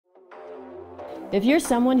If you're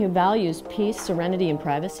someone who values peace, serenity, and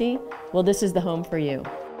privacy, well, this is the home for you.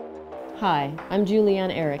 Hi, I'm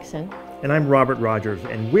Julianne Erickson. And I'm Robert Rogers,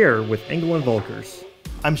 and we're with Engel and Volkers.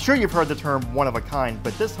 I'm sure you've heard the term one of a kind,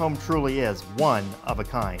 but this home truly is one of a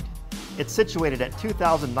kind. It's situated at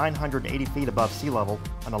 2,980 feet above sea level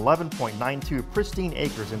on 11.92 pristine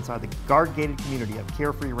acres inside the guard-gated community of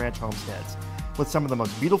Carefree Ranch Homesteads, with some of the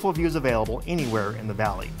most beautiful views available anywhere in the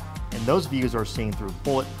valley. And those views are seen through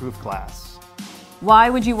bulletproof glass.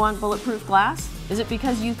 Why would you want bulletproof glass? Is it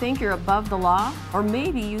because you think you're above the law? Or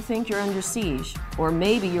maybe you think you're under siege? Or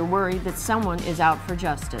maybe you're worried that someone is out for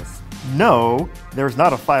justice? No, there's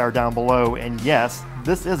not a fire down below, and yes,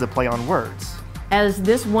 this is a play on words. As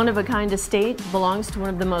this one-of-a-kind estate belongs to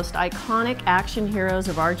one of the most iconic action heroes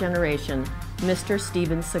of our generation, Mr.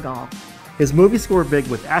 Steven Seagal. His movies score big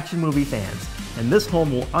with action movie fans, and this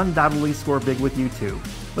home will undoubtedly score big with you too.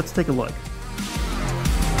 Let's take a look.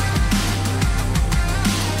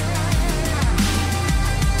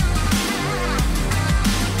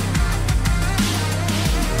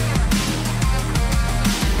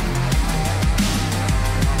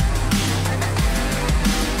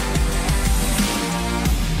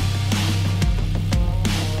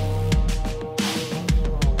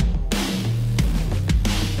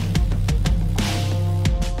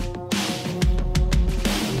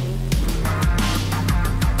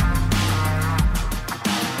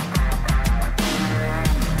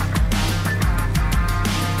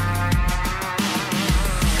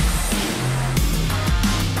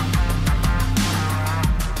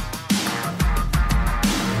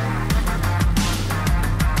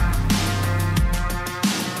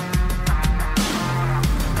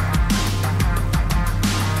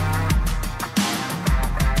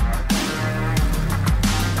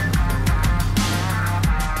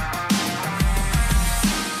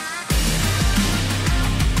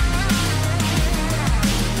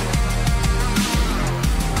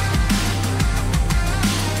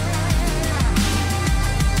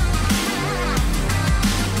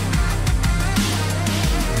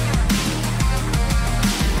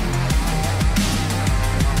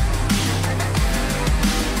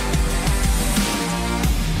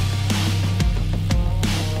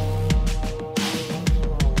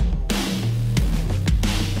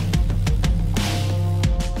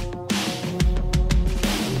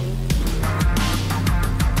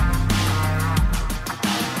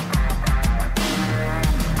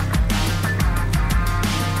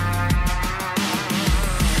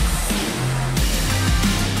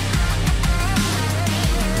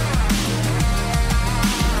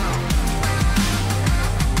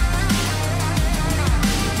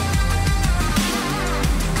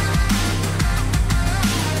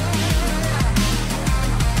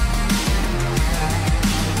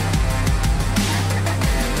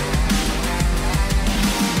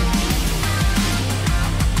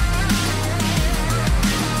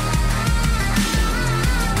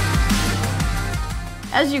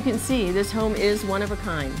 As you can see, this home is one of a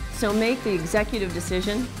kind, so make the executive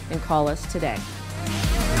decision and call us today.